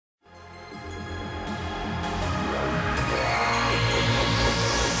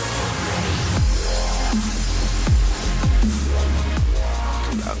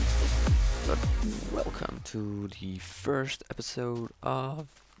to the first episode of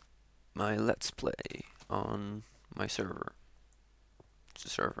my Let's Play on my server. It's a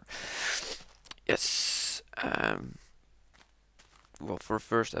server. Yes. Well, for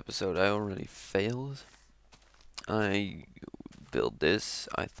first episode, I already failed. I built this,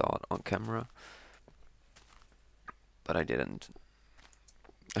 I thought, on camera, but I didn't.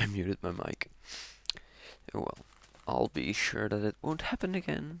 I muted my mic. Oh well, I'll be sure that it won't happen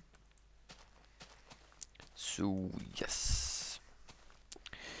again. So, yes.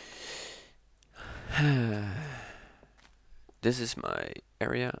 This is my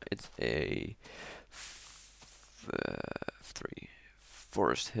area. It's a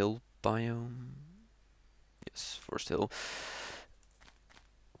forest hill biome. Yes, forest hill.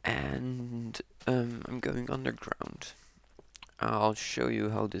 And I'm going underground. I'll show you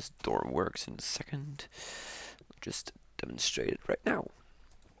how this door works in a second. I'll just demonstrate it right now.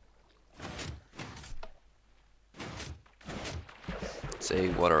 It's a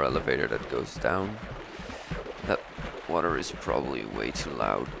water elevator that goes down. That water is probably way too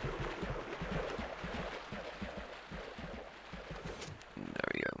loud.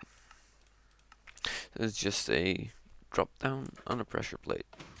 There we go. So it's just a drop down on a pressure plate.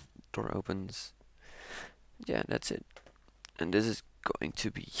 Door opens. Yeah, that's it. And this is going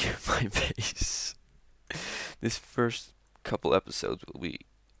to be my base. This first couple episodes will be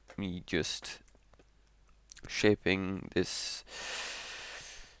me just shaping this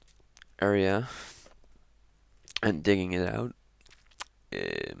area and digging it out.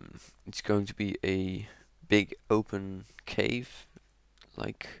 It's going to be a big open cave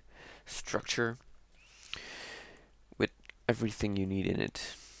like structure with everything you need in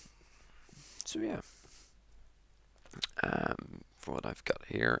it. So yeah. For what I've got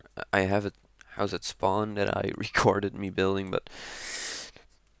here, I have a house at spawn that I recorded me building, but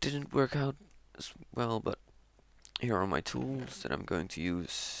didn't work out as well. But here are my tools that I'm going to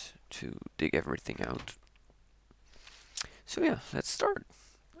use to dig everything out. So yeah, let's start.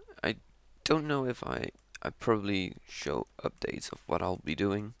 I don't know if I probably show updates of what I'll be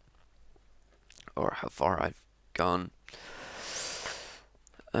doing or how far I've gone.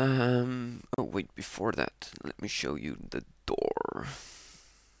 Oh wait, before that, let me show you the door.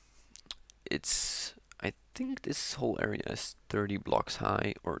 I think this whole area is 30 blocks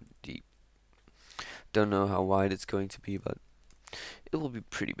high or deep. Don't know how wide it's going to be, but it will be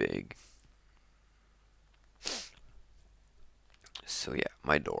pretty big. So yeah,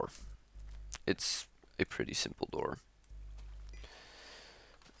 my door. It's a pretty simple door.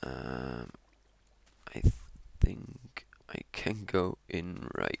 I think I can go in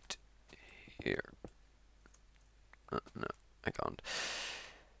right here. No, I can't.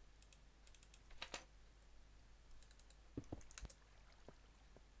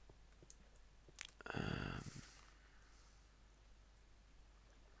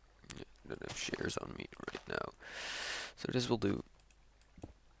 Don't have shares on me right now, so this will do.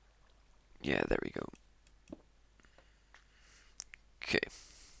 Yeah, there we go. Okay.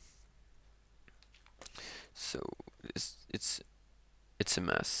 So it's a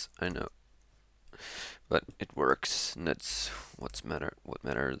mess, I know, but it works, and that's what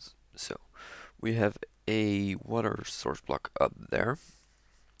matters. So we have a water source block up there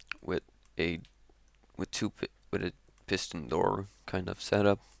with a piston door kind of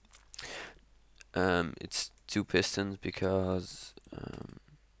setup. It's two pistons because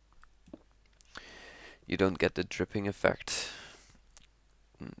you don't get the dripping effect.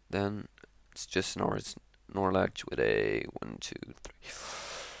 And then it's just Norlatch with a 1, 2, 3,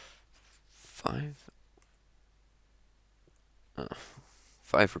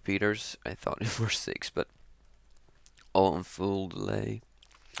 5 repeaters. I thought it were 6, but all on full delay.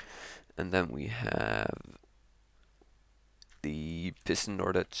 And then we have the piston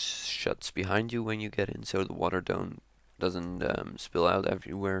door that shuts behind you when you get in, so the water doesn't spill out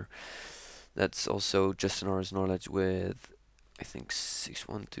everywhere. That's also just Norlatch with, I think, 6,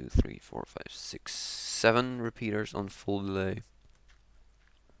 1, 2, 3, 4, 5, 6, 7 repeaters on full delay.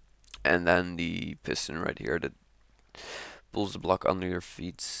 And then the piston right here that pulls the block under your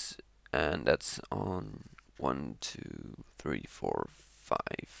feet, and that's on 1, 2, 3, 4, 5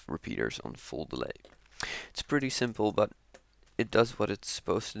 repeaters on full delay. It's pretty simple, but it does what it's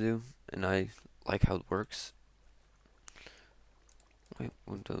supposed to do, and I like how it works. Wait,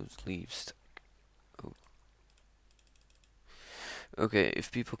 one of those leaves. Oh. Okay,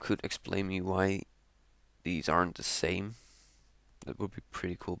 if people could explain me why these aren't the same, that would be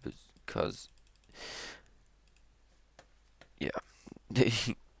pretty cool, because yeah, they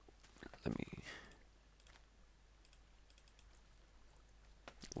let me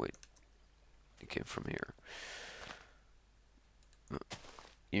wait. came from here.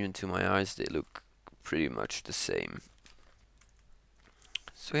 Even to my eyes, they look pretty much the same.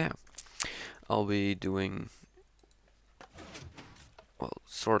 So yeah, I'll be doing, well,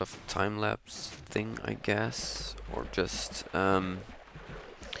 sort of time-lapse thing, I guess, or just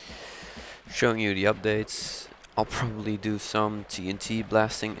showing you the updates. I'll probably do some TNT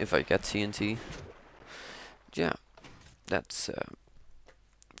blasting if I get TNT. Yeah, that's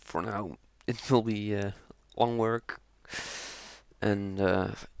for now. It will be long work, and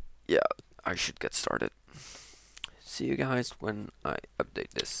yeah, I should get started. See you guys when I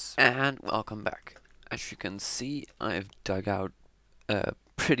update this. And welcome back. As you can see, I've dug out a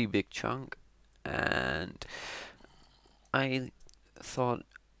pretty big chunk, and I thought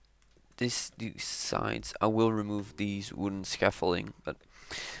these sides, I will remove these wooden scaffolding, but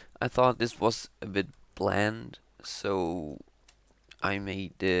I thought this was a bit bland, so I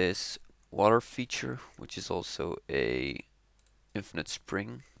made this water feature, which is also a infinite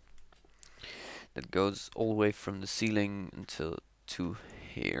spring that goes all the way from the ceiling until to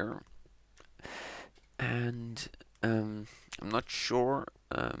here. And I'm not sure.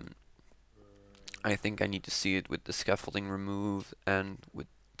 I think I need to see it with the scaffolding removed and with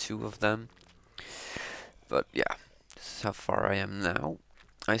 2 of them. But yeah, this is how far I am now.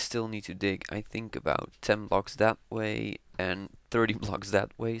 I still need to dig, I think, about 10 blocks that way and 30 blocks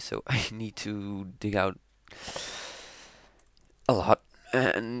that way, so I need to dig out a lot.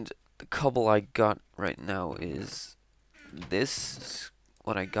 And the cobble I got right now is this,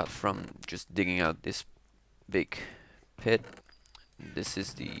 what I got from just digging out this big pit. This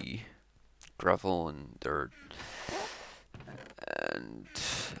is the gravel and dirt, and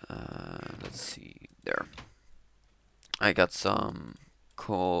let's see, there I got some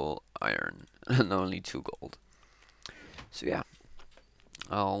coal, iron, and only 2 gold. So yeah,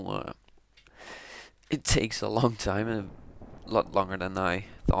 I'll it takes a long time, and a lot longer than I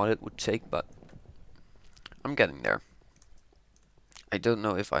thought it would take, but I'm getting there. I don't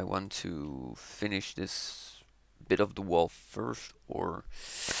know if I want to finish this bit of the wall first or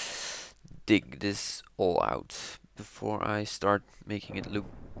dig this all out before I start making it look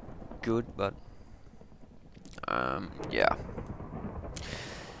good, but yeah.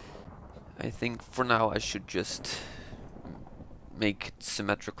 I think for now I should just make it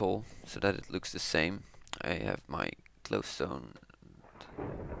symmetrical so that it looks the same. I have my glowstone,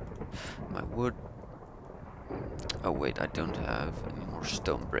 my wood. Oh wait, I don't have any more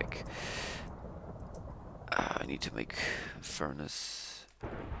stone brick. I need to make a furnace.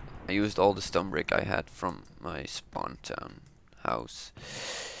 I used all the stone brick I had from my spawn town house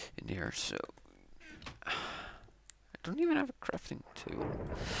in here, so I don't even have a crafting table.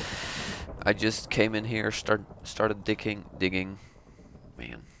 I just came in here, started digging.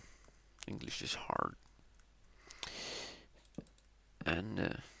 Man, English is hard.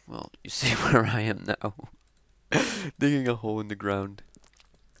 And well, you see where I am now, digging a hole in the ground.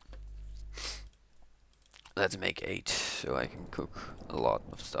 Let's make 8 so I can cook a lot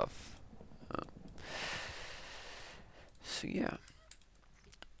of stuff. So yeah,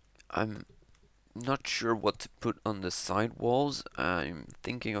 I'm not sure what to put on the side walls. I'm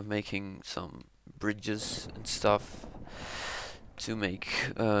thinking of making some bridges and stuff to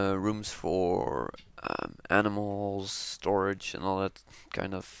make rooms for animals, storage, and all that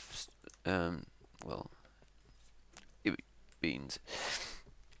kind of well, beans.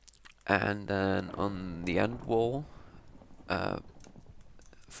 And then on the end wall,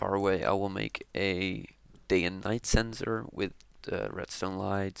 far away, I will make a day and night sensor with redstone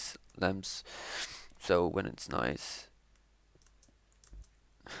lights, lamps, so when it's nice.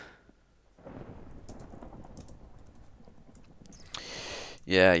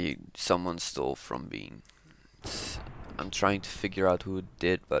 Yeah, someone stole from Bean. I'm trying to figure out who it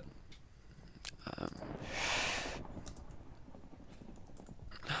did, but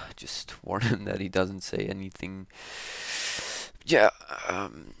just warn him that he doesn't say anything. Yeah,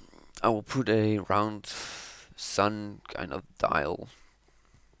 I will put a round sun kind of dial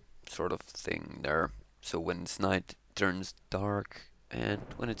sort of thing there, so when it's night it turns dark, and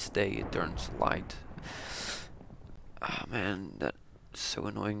when it's day it turns light. Ah man, that's so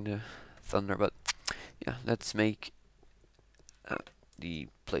annoying, the thunder. But yeah, let's make the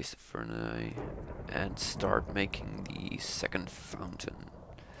place of furnace and start making the second fountain.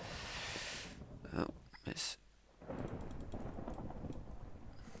 Oh, miss. So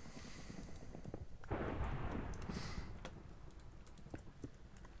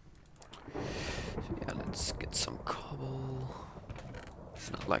yeah, let's get some cobble.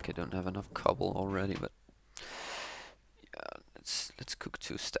 It's not like I don't have enough cobble already, but yeah, let's cook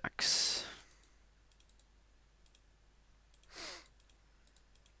 2 stacks.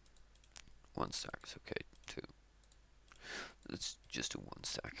 1 stack is okay. 2. Let's just do 1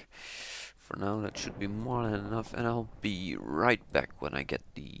 stack. For now, that should be more than enough, and I'll be right back when I get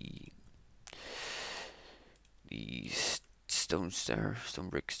the stone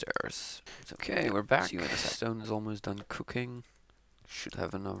brick stairs. Okay, we're back. See when the stone is almost done cooking. Should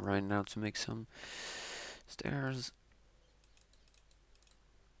have enough right now to make some stairs.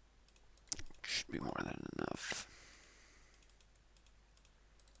 Should be more than enough.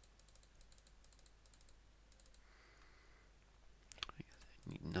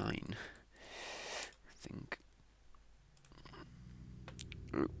 I need 9. I think.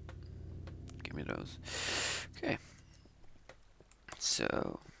 Ooh. Give me those. Okay.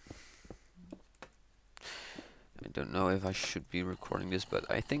 So I don't know if I should be recording this, but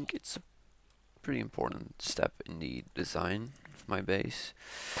I think it's a pretty important step in the design of my base.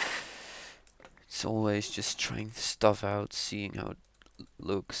 It's always just trying stuff out, seeing how it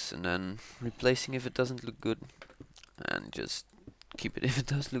looks, and then replacing if it doesn't look good, and just keep it if it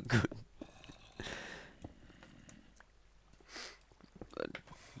does look good. But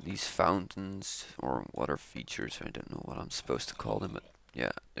these fountains or water features, I don't know what I'm supposed to call them, but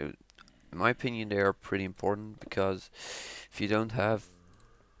yeah, in my opinion they are pretty important, because if you don't have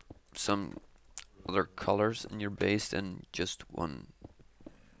some other colors in your base than just one,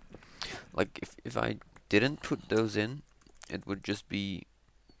 like if I didn't put those in, it would just be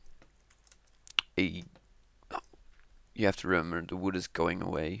a, you have to remember the wood is going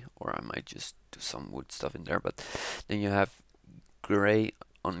away, or I might just do some wood stuff in there, but then you have gray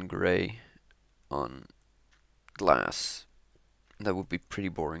on glass. That would be pretty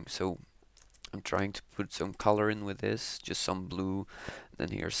boring, so I'm trying to put some color in with this, just some blue, then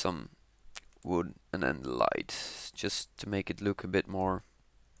here's some wood, and then light, just to make it look a bit more,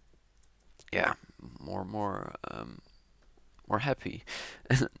 yeah, more happy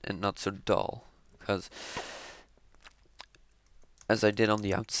and not so dull, because as I did on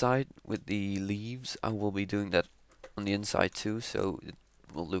the outside with the leaves, I will be doing that on the inside too, so it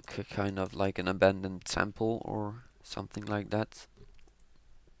will look kind of like an abandoned temple or something like that.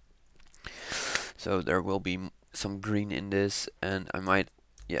 So there will be some green in this, and I might,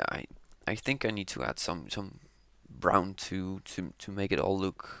 yeah, I think I need to add some brown to make it all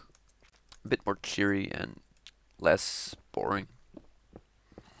look a bit more cheery and less boring.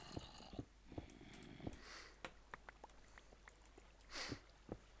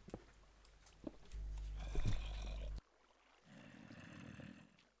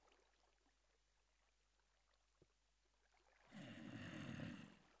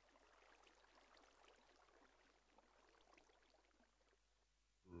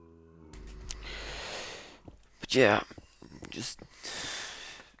 But yeah, just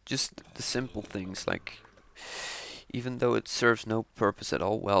the simple things, like, even though it serves no purpose at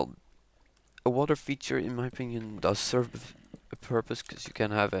all, well, a water feature in my opinion does serve a purpose, because you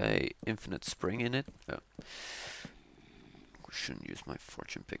can have a infinite spring in it. Shouldn't use my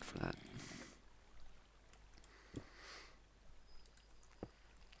fortune pick for that.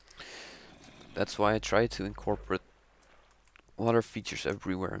 That's why I try to incorporate water features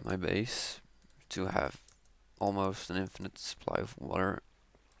everywhere in my base, to have almost an infinite supply of water.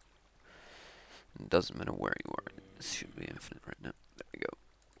 It doesn't matter where you are, it should be infinite right now. There we go.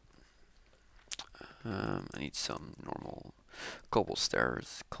 I need some normal cobblestone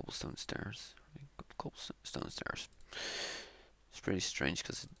stairs. It's pretty strange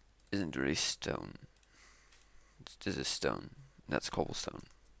because it isn't really stone. This is stone. That's cobblestone.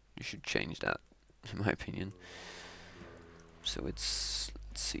 You should change that, in my opinion. So it's,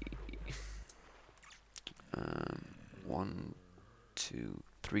 let's see, 1, 2,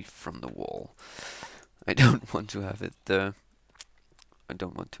 3 from the wall. I don't want to have it. I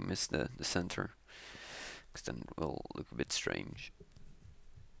don't want to miss the center, because then it will look a bit strange.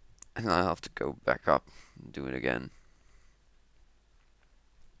 And I'll have to go back up and do it again.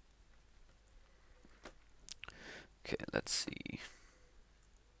 Okay, let's see.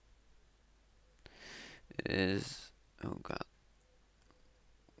 It is, oh god,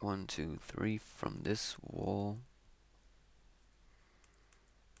 1, 2, 3 from this wall.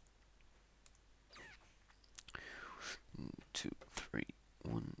 2, 3,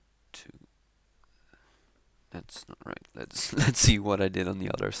 1, 2. That's not right. Let's see what I did on the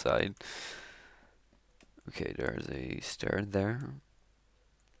other side. Okay, there's a stair there.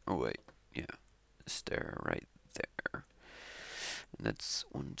 Oh wait, yeah, a stair right there. And that's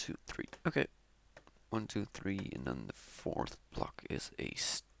 1, 2, 3. Okay, 1, 2, 3, and then the 4th block is a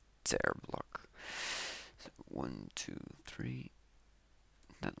stair block. So 1, 2, 3.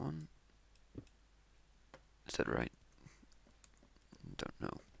 That one. Is that right? Don't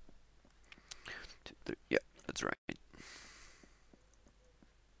know.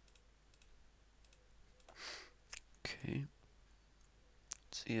 Okay.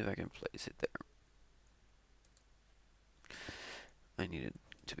 Let's see if I can place it there. I need it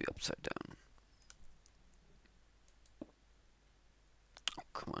to be upside down. Oh,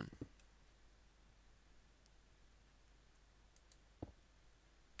 come on.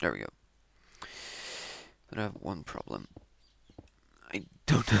 There we go. But I have one problem. I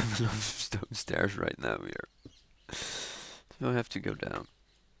don't have enough stone stairs right now here. So I have to go down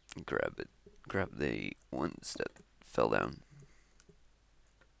and grab it. Grab the ones that fell down.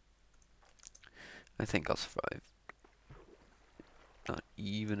 I think I'll survive. Not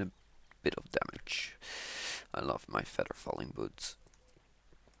even a bit of damage. I love my feather falling boots.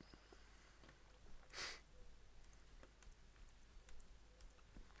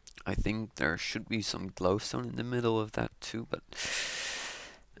 I think there should be some glowstone in the middle of that too, but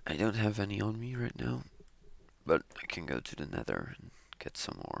I don't have any on me right now. But I can go to the nether and get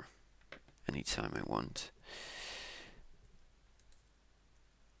some more anytime I want.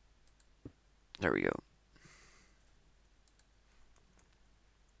 There we go.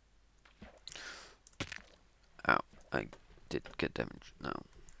 Ow, I did get damage. No.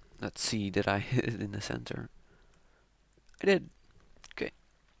 Let's see, did I hit it in the center? I did. Okay,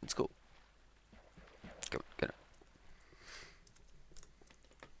 let's go. Go, get it.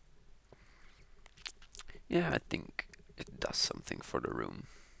 Yeah, I think it does something for the room.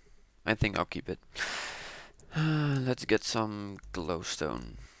 I think I'll keep it. Let's get some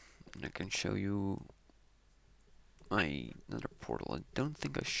glowstone. And I can show you my another portal. I don't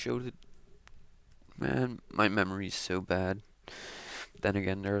think I showed it. Man, my memory is so bad. Then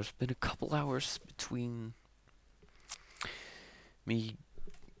again, there's been a couple hours between me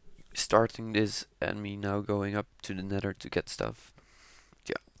starting this and me now going up to the nether to get stuff.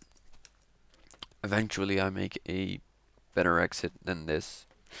 Yeah. Eventually I make a better exit than this.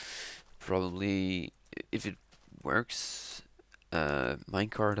 Probably, if it works,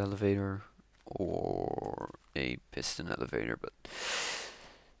 minecart elevator or a piston elevator, but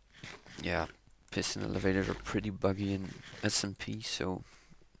yeah, piston elevators are pretty buggy in SMP, so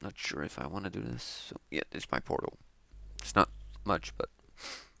not sure if I want to do this. So yeah, this is my portal. It's not much, but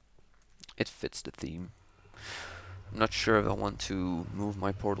it fits the theme. I'm not sure if I want to move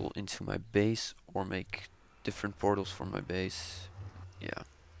my portal into my base or make different portals for my base. Yeah.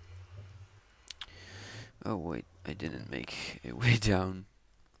 Oh wait, I didn't make a way down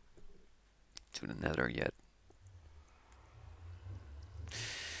to the nether yet.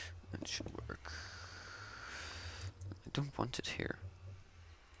 That should work. I don't want it here.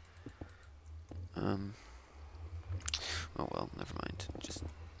 Oh well, never mind. Just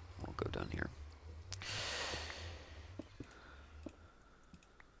I'll go down here.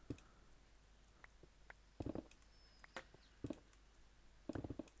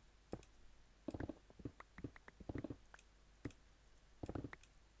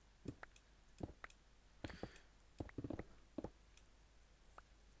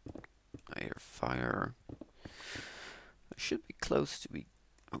 I hear fire. I should be close to be.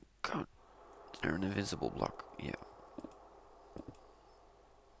 Oh god. Is there an invisible block? Yeah.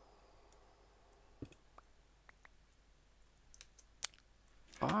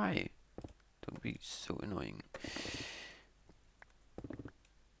 Why? Don't be so annoying.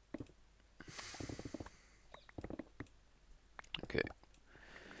 Okay.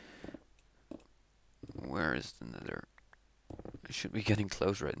 Where is the nether? I should be getting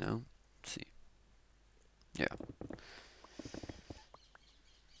close right now. Let's see. Yeah.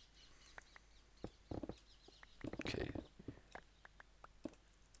 Okay.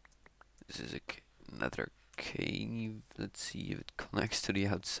 This is a nether cave. Let's see if it connects to the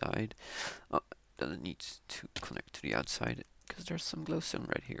outside. Oh, doesn't need to connect to the outside because there's some glowstone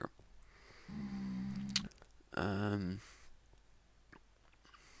right here.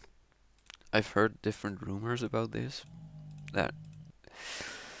 I've heard different rumors about this, that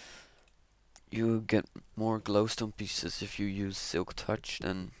you get more glowstone pieces if you use Silk Touch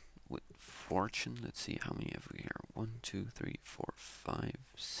than with Fortune. Let's see, how many have we here? 1, 2, 3, 4, 5,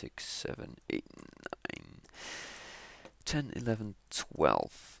 6, 7, 8, 9, 10, 11,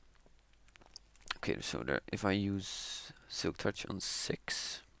 12. Okay, so there, if I use Silk Touch on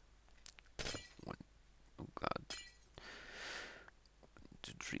 6, oh god, 1,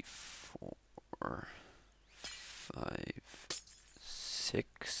 2, 3, 4, 5,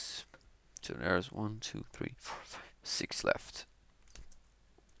 6. So there's 1, 2, 3, 4, 5, 6 left.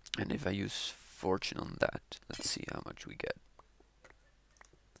 And if I use Fortune on that, let's see how much we get.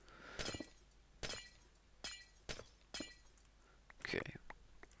 Okay.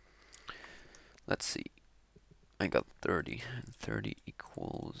 Let's see. I got 30, and 30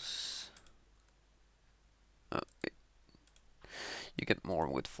 equals... You get more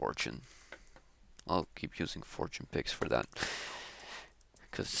with fortune. I'll keep using fortune picks for that.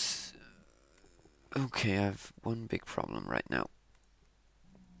 Cause okay, I have one big problem right now.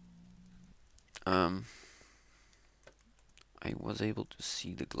 I was able to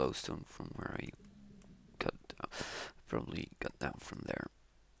see the glowstone from where I got down. Probably got down from there.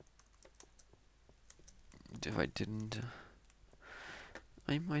 If I didn't,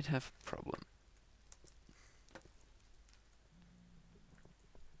 I might have a problem.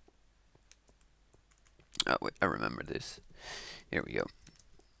 Oh wait, I remember this. Here we go.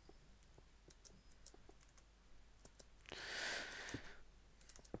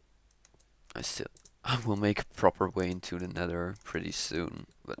 I will make a proper way into the nether pretty soon,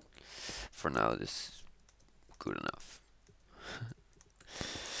 but for now this is good enough.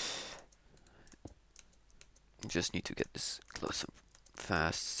 Just need to get this close up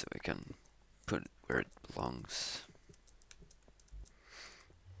fast so I can put it where it belongs.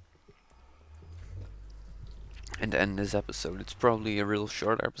 And end this episode. It's probably a real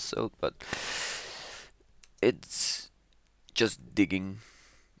short episode, but it's just digging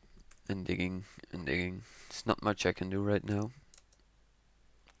and digging and digging. It's not much I can do right now.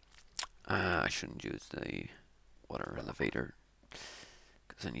 I shouldn't use the water elevator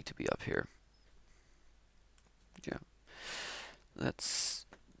because I need to be up here. Yeah. Let's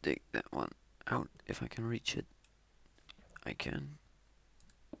dig that one out if I can reach it. I can.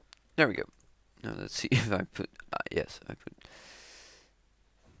 There we go. Now let's see if I put. Yes, I put.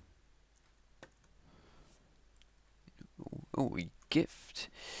 Oh, a gift.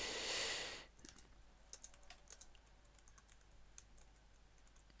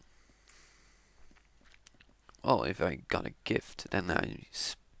 Well, if I got a gift, then I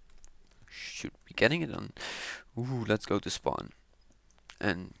should be getting it on. Ooh, let's go to spawn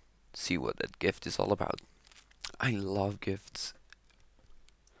and see what that gift is all about. I love gifts.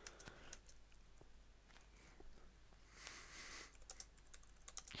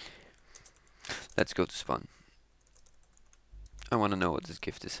 Let's go to spawn. I want to know what this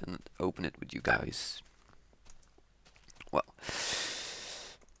gift is and open it with you guys. Well,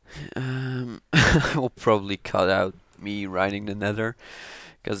 I will probably cut out me riding the nether,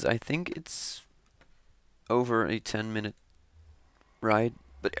 because I think it's over a 10-minute ride,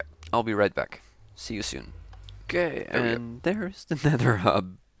 but yeah, I'll be right back. See you soon. Okay, and there's the nether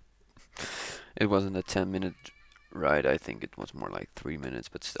hub. It wasn't a 10-minute ride, I think it was more like 3 minutes,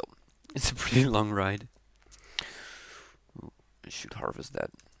 but still, it's a pretty long ride. Ooh, I should harvest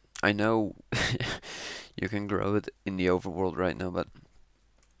that. I know you can grow it in the overworld right now, but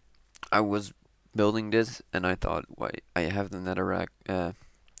I was building this and I thought, why, I have the nether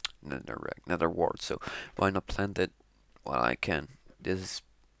wart, so why not plant it while I can? This is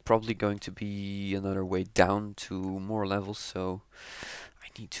probably going to be another way down to more levels, so I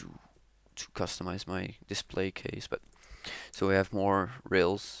need to customize my display case, but so I have more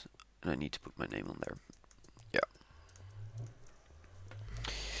rails and I need to put my name on there. Yeah.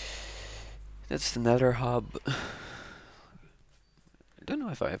 That's the nether hub. I don't know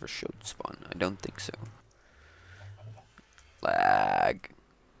if I ever showed spawn. I don't think so. Lag.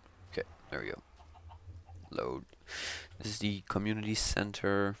 Okay, there we go. Load. This is the community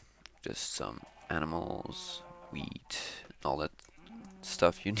center. Just some animals, wheat, all that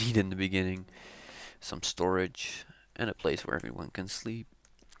stuff you need in the beginning. Some storage and a place where everyone can sleep.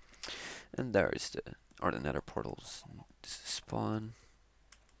 And there is the nether portals. This is spawn.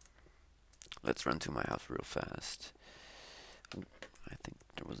 Let's run to my house real fast. Ooh, I think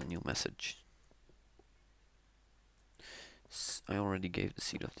there was a new message. I already gave the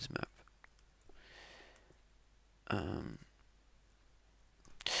seed of this map.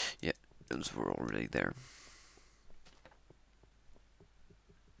 Yeah, those were already there.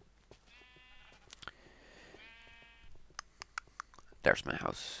 There's my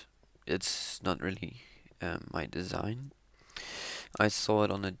house. It's not really my design. I saw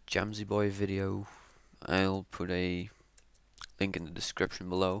it on a Jamsy Boy video. I'll put a link in the description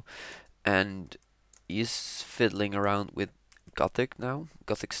below. And he's fiddling around with Gothic now.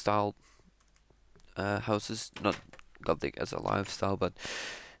 Gothic style houses. Not Gothic as a lifestyle, but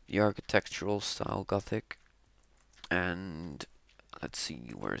the architectural style Gothic. And let's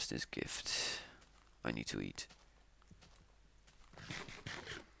see, where's this gift? I need to eat.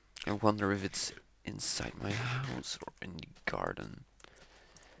 I wonder if it's inside my house or in the garden.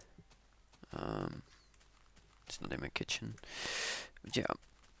 It's not in my kitchen. But yeah,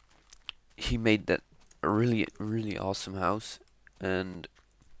 he made that a really awesome house, and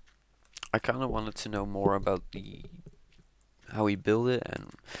I kind of wanted to know more about how he built it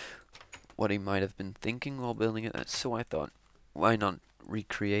and what he might have been thinking while building it. So I thought, why not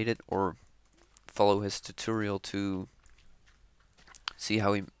recreate it or follow his tutorial to see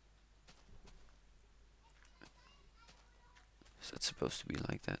how he... Is that supposed to be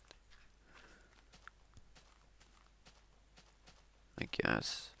like that? I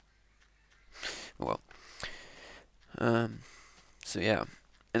guess. Well, so yeah,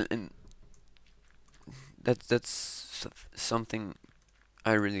 and that's something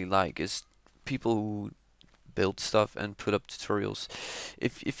I really like, is people who build stuff and put up tutorials.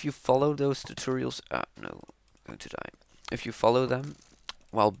 If you follow those tutorials, no, I'm going to die. If you follow them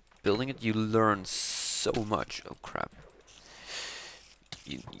while building it, you learn so much. Oh crap!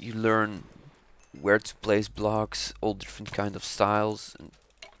 You learn where to place blocks, all different kind of styles, and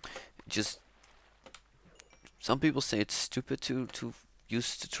just some people say it's stupid to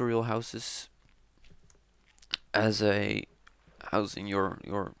use tutorial houses as a house in your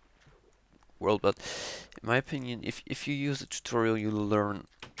world, but in my opinion, if you use a tutorial, you learn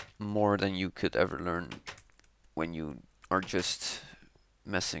more than you could ever learn when you are just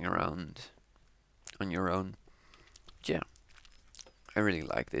messing around on your own. Yeah, I really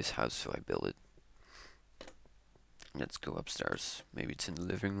like this house, so I built it. Let's go upstairs. Maybe it's in the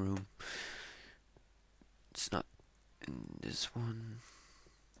living room. It's not in this one.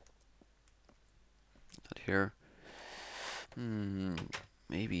 Not here.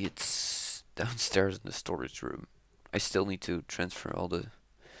 Maybe it's downstairs in the storage room. I still need to transfer all the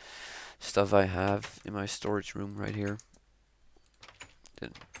stuff I have in my storage room right here.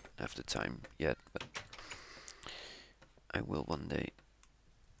 Didn't have the time yet, but I will one day.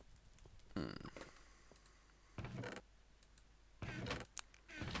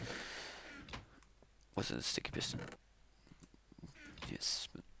 Was it a sticky piston? Yes,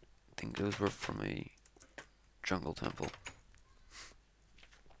 but I think those were from a jungle temple.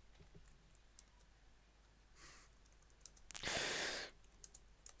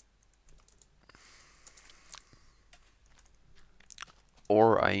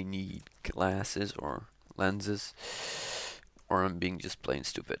 Or I need glasses or lenses, or I'm being just plain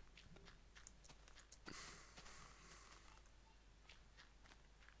stupid.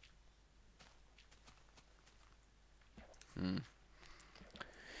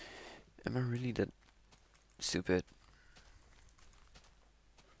 Am I really that stupid?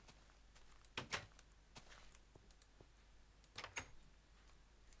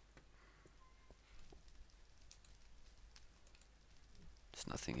 There's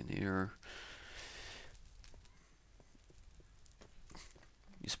nothing in here.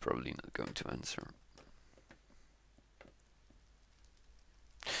 He's probably not going to answer.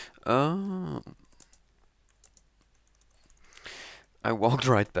 Oh, I walked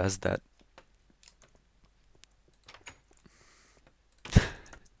right past that.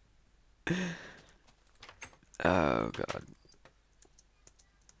 Oh god.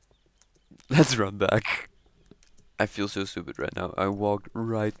 Let's run back. I feel so stupid right now. I walked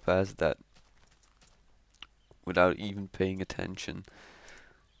right past that without even paying attention.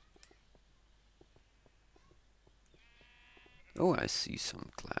 Oh, I see some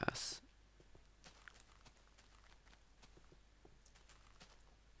glass.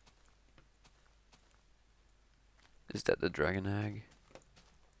 Is that the dragon egg?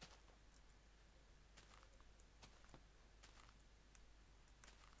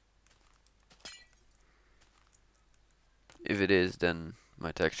 If it is, then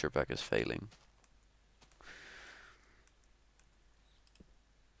my texture pack is failing.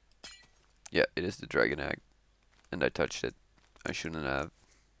 Yeah, it is the dragon egg. And I touched it. I shouldn't have.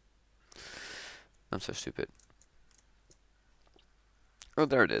 I'm so stupid. Oh,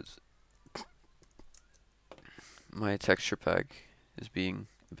 there it is. My texture pack is being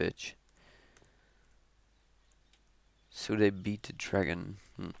a bitch. So they beat the dragon.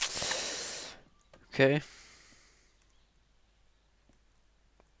 Okay.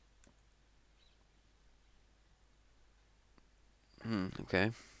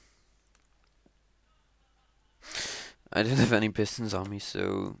 Okay. I didn't have any pistons on me,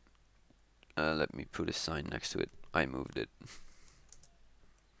 so let me put a sign next to it. I moved it.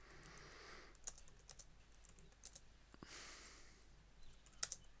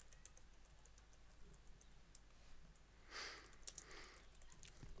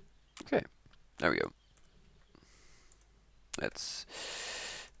 Okay, there we go. That's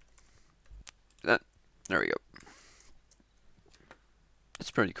that. There we go. That's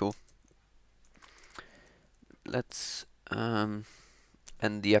pretty cool. Let's end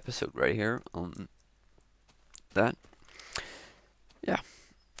the episode right here on that. Yeah.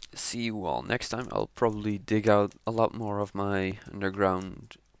 See you all next time. I'll probably dig out a lot more of my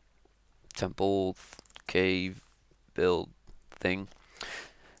underground temple cave build thing,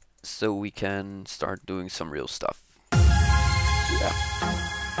 so we can start doing some real stuff. So yeah,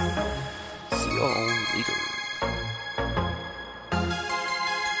 see you all later.